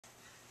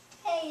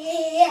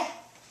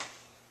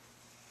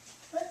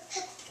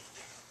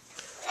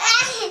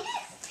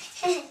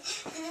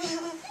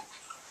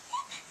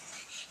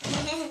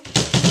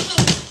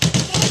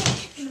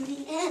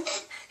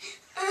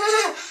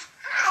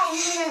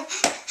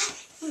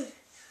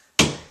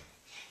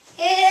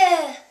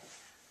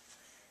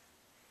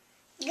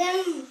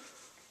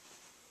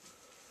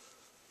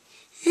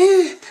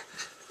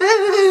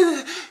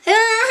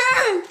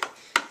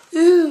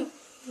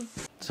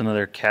It's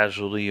another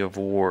casualty of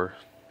war,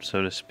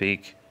 so to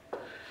speak.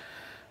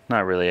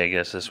 Not really, I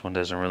guess this one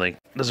doesn't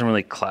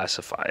really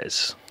classify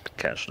as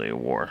casualty of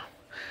war.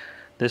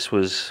 This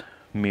was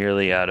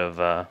merely out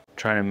of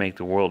trying to make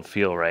the world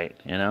feel right,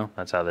 you know?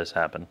 That's how this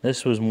happened.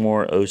 This was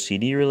more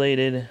OCD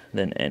related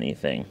than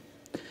anything.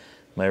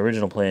 My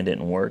original plan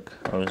didn't work.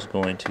 I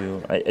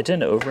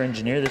tend to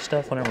over-engineer this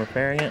stuff when I'm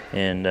repairing it,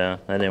 and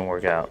that didn't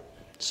work out.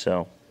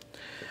 So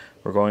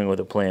we're going with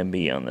a plan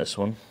B on this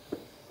one.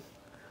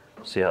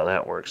 See how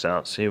that works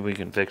out. See if we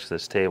can fix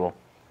this table.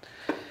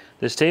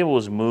 This table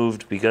was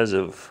moved because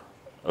of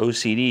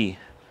OCD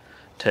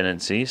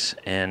tendencies,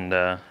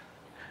 and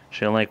she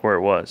didn't like where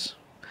it was.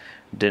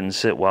 It didn't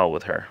sit well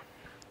with her.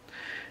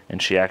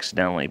 And she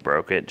accidentally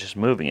broke it just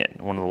moving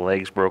it. One of the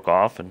legs broke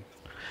off, and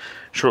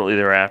shortly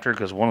thereafter,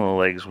 because one of the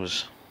legs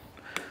was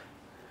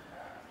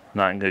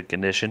not in good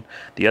condition,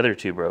 the other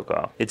two broke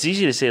off. It's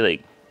easy to say,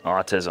 like,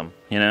 autism,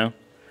 you know?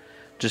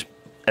 Just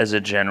as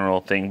a general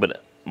thing,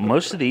 but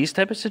most of these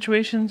type of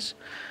situations,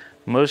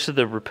 most of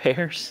the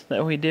repairs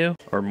that we do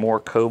are more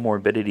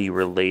comorbidity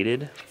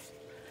related.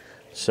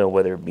 So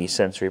whether it be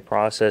sensory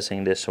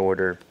processing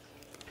disorder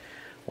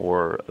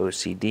or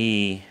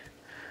OCD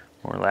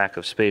or lack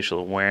of spatial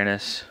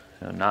awareness,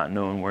 you know, not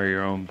knowing where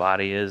your own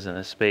body is in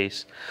a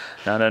space,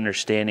 not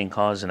understanding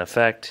cause and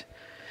effect.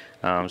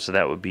 So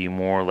that would be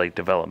more like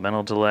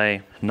developmental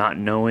delay. Not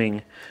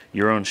knowing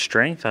your own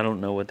strength. I don't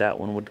know what that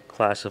one would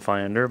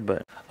classify under,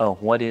 but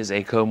what is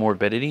a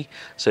comorbidity?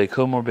 So a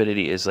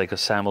comorbidity is like a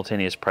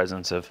simultaneous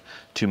presence of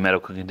two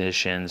medical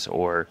conditions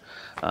or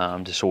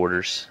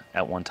disorders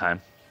at one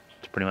time.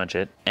 That's pretty much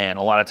it. And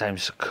a lot of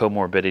times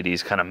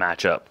comorbidities kind of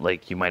match up.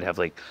 Like you might have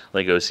like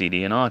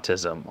OCD and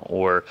autism,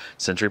 or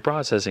sensory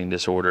processing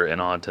disorder and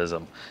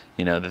autism.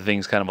 You know, the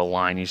things kind of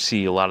align. You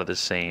see a lot of the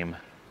same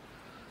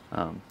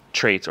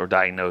traits or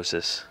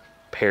diagnosis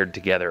paired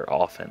together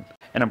often.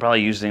 And I'm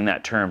probably using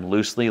that term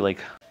loosely, like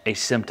a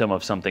symptom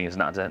of something is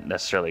not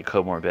necessarily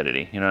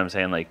comorbidity. You know what I'm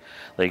saying? Like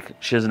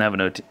she doesn't have an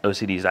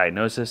OCD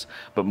diagnosis,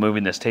 but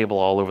moving this table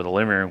all over the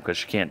living room because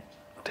she can't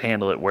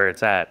handle it where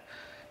it's at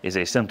is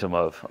a symptom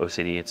of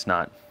OCD. It's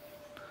not,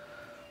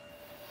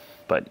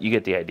 but you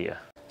get the idea.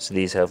 So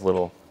these have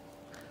little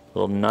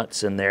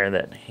nuts in there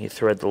that you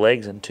thread the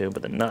legs into,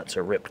 but the nuts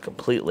are ripped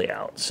completely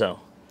out. So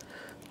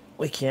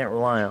we can't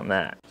rely on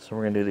that. So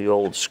we're gonna do the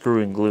old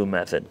screw and glue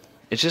method.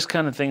 It's just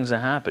kind of things that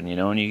happen, you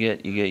know, and you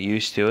get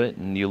used to it,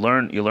 and you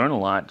learn a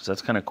lot. So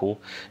that's kind of cool.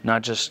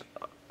 Not just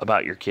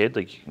about your kid.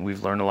 Like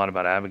we've learned a lot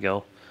about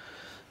Abigail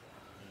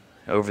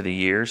over the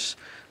years,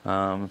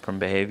 from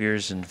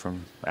behaviors and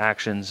from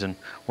actions and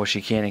what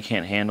she can and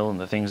can't handle, and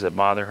the things that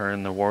bother her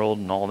in the world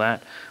and all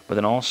that. But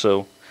then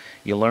also,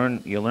 you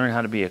learn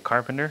how to be a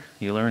carpenter.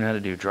 You learn how to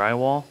do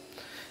drywall.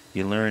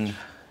 You learn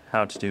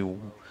how to do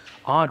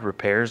odd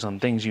repairs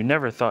on things you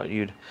never thought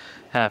you'd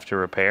have to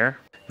repair.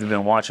 If you've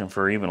been watching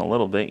for even a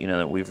little bit, you know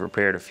that we've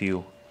repaired a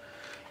few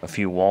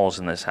walls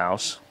in this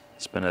house.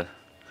 It's been a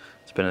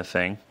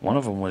thing. One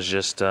of them was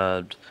just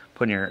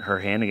putting her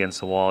hand against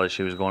the wall as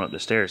she was going up the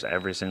stairs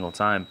every single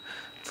time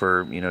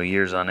for, you know,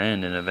 years on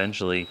end, and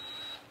eventually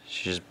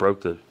she just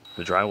broke the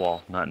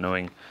drywall, not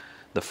knowing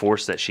the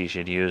force that she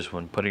should use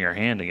when putting her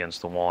hand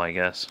against the wall, I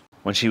guess.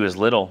 When she was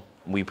little,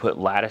 we put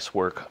lattice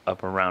work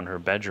up around her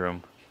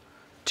bedroom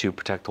to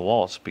protect the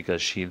walls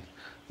because she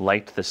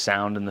liked the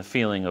sound and the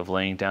feeling of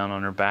laying down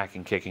on her back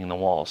and kicking the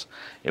walls.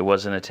 It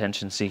wasn't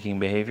attention-seeking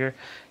behavior.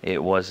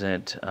 It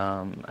wasn't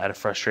out of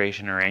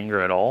frustration or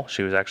anger at all.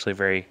 She was actually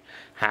very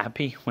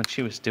happy when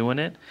she was doing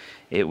it.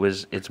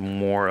 It's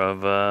more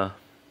of a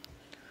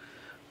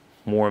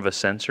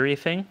sensory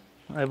thing,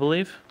 I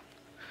believe.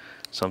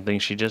 Something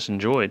she just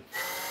enjoyed.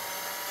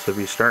 So if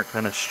you start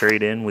kind of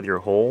straight in with your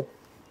hole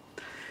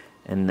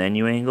and then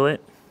you angle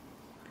it,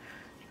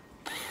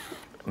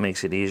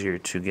 makes it easier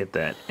to get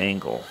that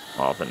angle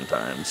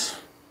oftentimes.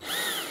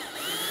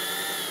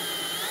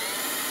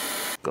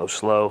 Go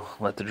slow,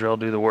 let the drill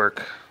do the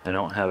work. I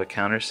don't have a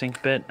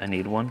countersink bit, I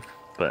need one,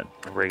 but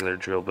a regular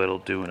drill bit will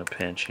do in a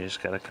pinch. You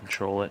just gotta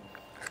control it.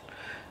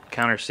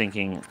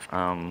 Countersinking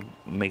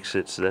makes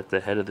it so that the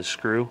head of the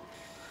screw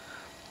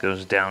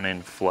goes down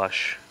in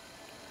flush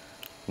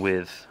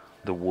with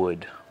the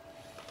wood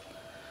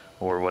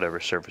or whatever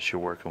surface you're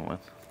working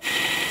with.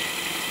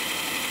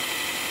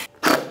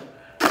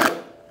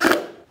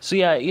 So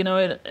yeah, you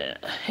know,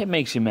 it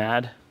makes you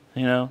mad,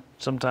 you know,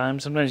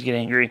 sometimes you get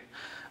angry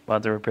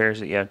about the repairs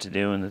that you have to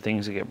do and the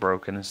things that get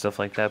broken and stuff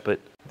like that, but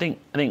I think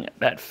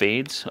that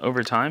fades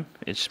over time.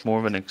 It's more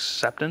of an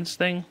acceptance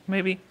thing,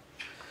 maybe.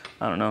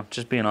 I don't know,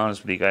 just being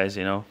honest with you guys,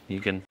 you know,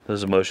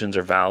 those emotions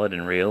are valid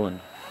and real, and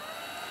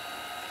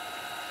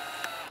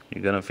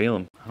you're gonna feel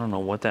them. I don't know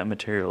what that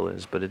material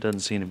is, but it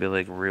doesn't seem to be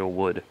like real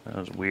wood. That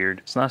was weird.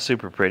 It's not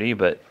super pretty,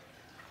 but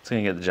it's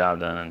gonna get the job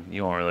done, and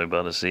you won't really be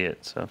able to see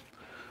it, so.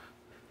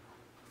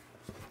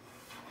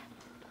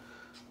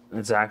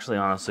 It's actually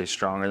honestly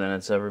stronger than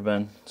it's ever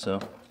been, so.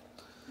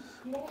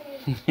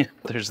 Yeah,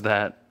 there's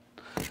that.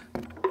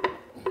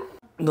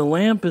 The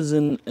lamp is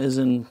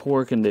in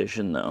poor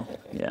condition though.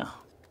 Yeah.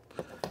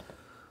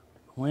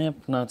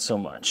 Lamp, not so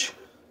much.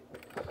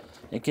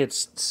 It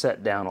gets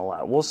set down a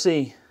lot. We'll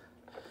see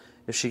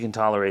if she can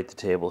tolerate the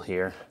table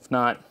here. If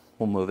not,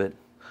 we'll move it.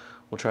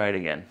 We'll try it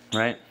again,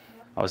 right?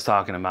 I was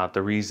talking about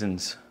the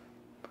reasons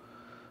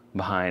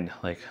behind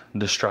like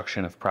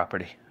destruction of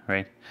property,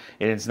 right?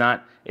 And it's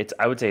not,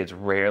 I would say it's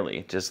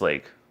rarely just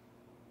like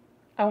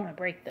I want to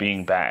break this.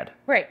 Being bad.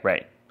 Right.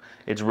 Right.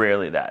 It's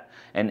rarely that.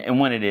 And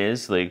when it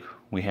is, like,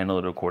 we handle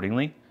it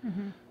accordingly.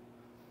 Mm-hmm.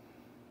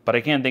 But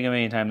I can't think of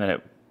any time that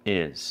it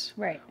is.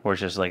 Right. Or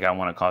it's just like, I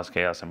want to cause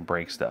chaos and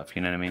break stuff.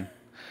 You know what I mean?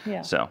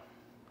 Yeah. So,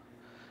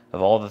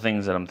 of all the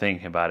things that I'm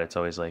thinking about, it's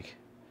always like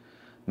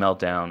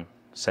meltdown,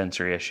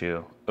 sensory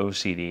issue,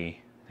 OCD,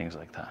 things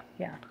like that.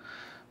 Yeah.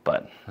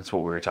 But that's what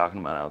we were talking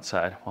about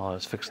outside while I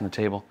was fixing the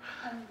table.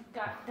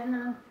 Got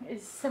dinner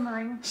is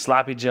simmering.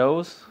 Sloppy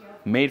Joe's,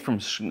 made from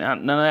none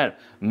of that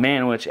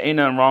manwich. Ain't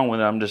nothing wrong with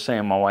it. I'm just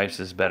saying my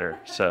wife's is better.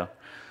 So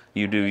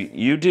you do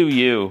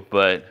you.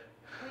 But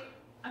wait,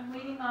 I'm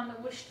waiting on the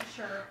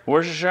Worcestershire.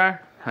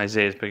 Worcestershire.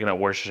 Isaiah's picking up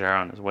Worcestershire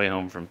on his way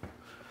home from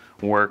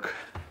work.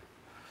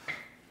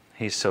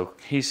 He's so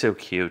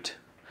cute.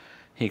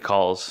 He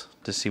calls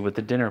to see what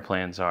the dinner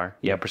plans are.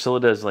 Yeah, Priscilla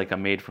does like a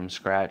made from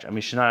scratch. I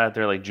mean, she's not out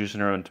there like juicing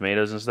her own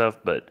tomatoes and stuff,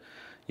 but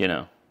you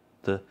know,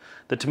 the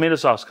tomato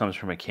sauce comes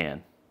from a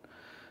can.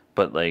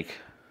 But like,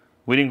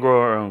 we didn't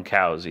grow our own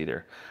cows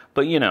either.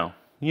 But you know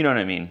what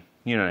I mean.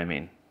 You know what I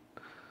mean.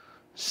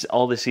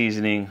 All the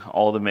seasoning,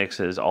 all the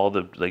mixes, all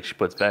the like, she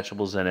puts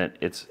vegetables in it.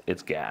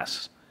 It's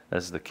gas,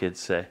 as the kids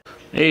say.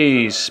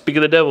 Hey, speak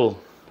of the devil,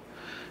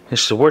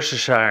 it's the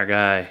Worcestershire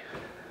guy.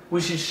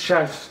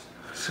 Worcestershire.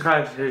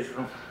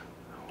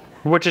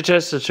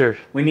 Worcestershire.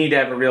 We need to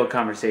have a real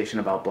conversation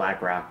about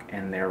BlackRock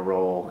and their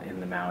role in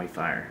the Maui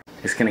fire.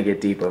 It's gonna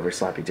get deep over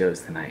Sloppy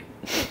Joe's tonight.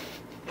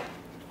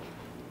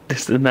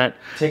 Isn't that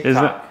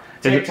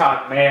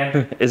TikTok,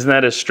 man. Isn't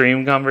that a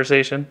stream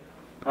conversation?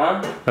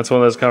 Huh? That's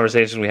one of those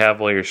conversations we have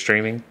while you're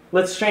streaming.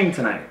 Let's stream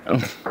tonight.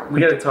 We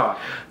gotta talk.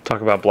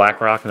 Talk about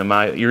BlackRock and the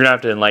Maui. You're gonna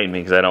have to enlighten me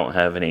because I don't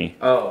have any.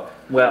 Oh,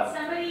 well,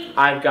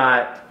 I've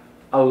got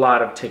a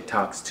lot of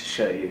TikToks to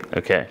show you.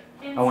 Okay.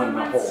 And I want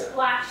them someone whole.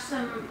 splash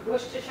some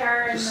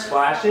Worcestershire in the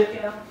Splash it?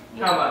 Yeah.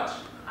 How much?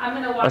 I'm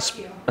gonna watch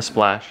you. A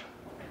splash.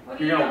 What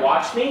are You're you gonna doing?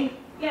 watch me?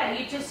 Yeah,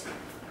 you just.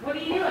 What are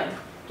you doing?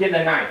 Getting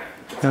a knife.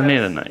 You don't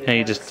need a knife. Yeah,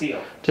 you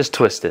just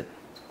twist it.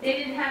 They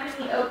didn't have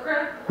any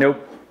okra.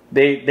 Nope.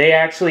 They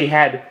actually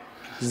had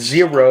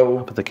zero.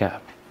 Up at the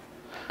cap.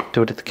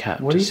 Do it at the cap.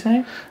 What are you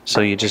saying?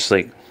 So you just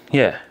like,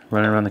 yeah,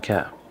 run around the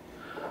cap.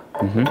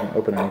 Mm-hmm.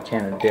 Open a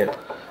can of dip.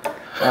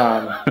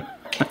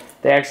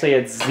 They actually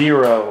had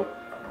 0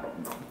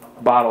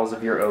 bottles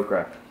of your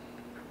okra.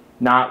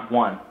 Not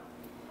 1.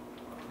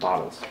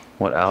 Bottles.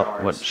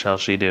 What shall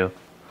she do?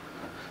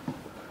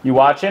 You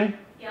watching?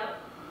 Yep.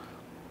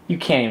 You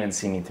can't even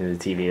see me through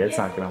the TV. That's Yes,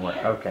 not gonna I work.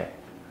 can. Okay.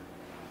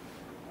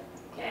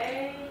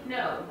 Okay.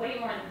 No, way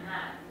more than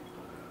that.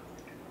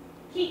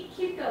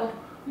 Keep going.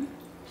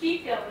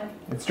 Keep going.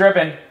 It's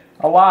dripping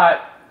a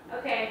lot.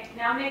 Okay,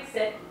 now mix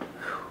it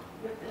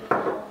with the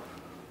little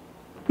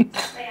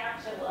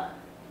spatula.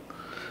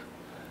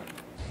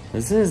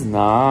 This is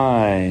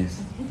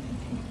nice.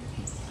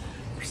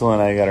 Priscilla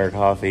and I got our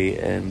coffee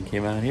and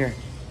came out here.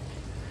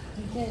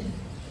 We did.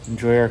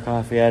 Enjoy our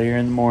coffee out here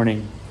in the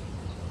morning.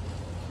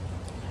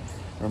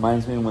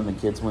 Reminds me of when the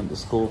kids went to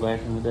school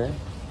back in the day.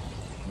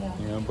 Yeah.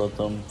 You know, both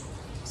of them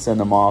send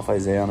them off,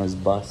 Isaiah on his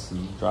bus,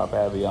 and drop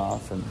Abby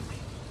off. And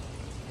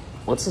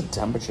what's the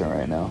temperature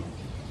right now?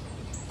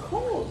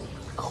 Cold.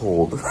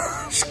 Cold.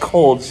 It's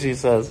cold, she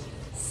says.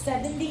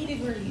 70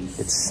 degrees.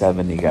 It's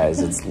 70,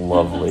 guys. It's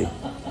lovely.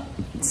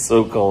 It's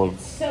so cold.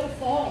 So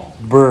fall.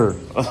 Brr.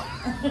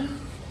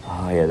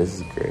 Oh yeah, this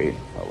is great.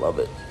 I love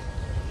it.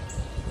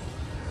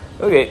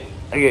 Okay,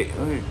 I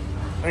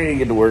gotta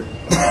get to work.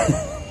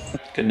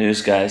 Good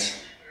news,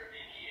 guys.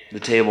 The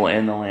table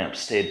and the lamp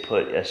stayed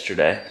put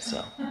yesterday,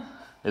 so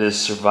it has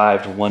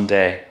survived one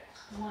day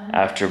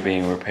after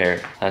being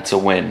repaired. That's a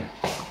win,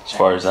 as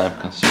far as I'm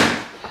concerned.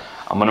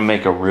 I'm gonna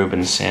make a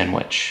Reuben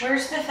sandwich.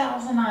 Where's the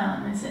Thousand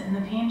Island? Is it in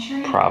the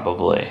pantry?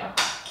 Probably.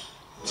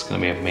 It's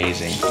gonna be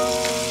amazing.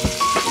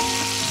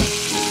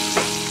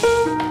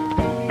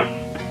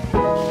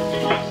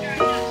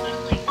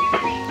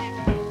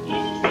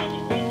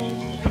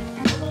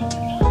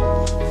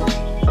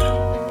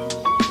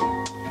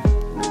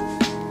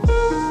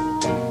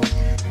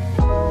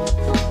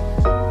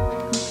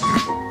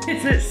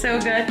 Is it so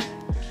good?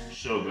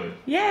 So good.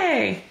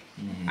 Yay!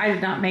 I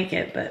did not make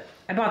it, but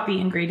I bought the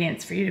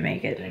ingredients for you to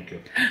make it. Thank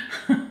you.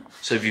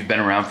 So if you've been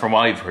around for a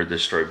while, you've heard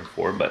this story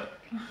before, but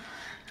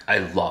I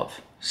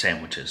love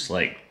sandwiches.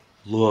 Like,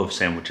 love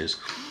sandwiches.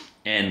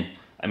 And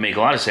I make a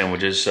lot of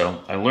sandwiches,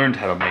 so I learned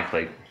how to make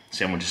like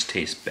sandwiches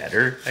taste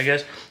better, I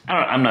guess.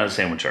 I'm not a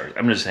sandwich artist.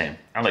 I'm just saying,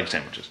 I like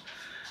sandwiches.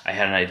 I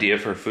had an idea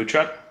for a food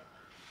truck.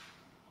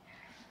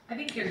 I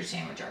think you're a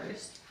sandwich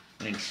artist.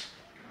 Thanks.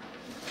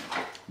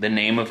 The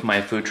name of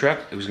my food truck,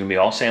 it was gonna be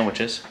all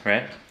sandwiches,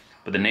 right?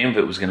 But the name of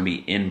it was gonna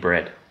be In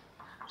Bread.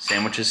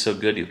 Sandwiches so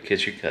good you'll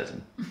kiss your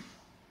cousin.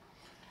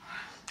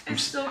 It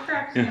still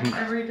cracks me up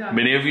every time.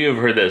 Many of you have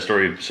heard that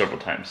story several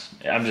times.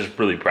 I'm just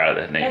really proud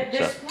of that name. At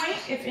this point,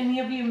 if any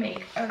of you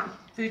make a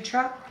food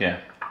truck, yeah,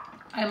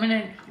 I'm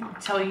gonna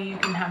tell you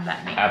can have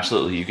that name.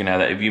 absolutely, you can have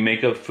that. If you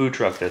make a food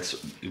truck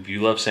if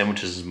you love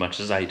sandwiches as much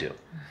as I do,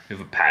 you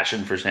have a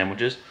passion for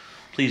sandwiches,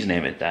 please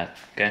name it that,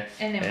 okay?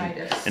 And invite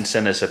us. And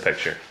send us a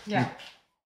picture. Yeah.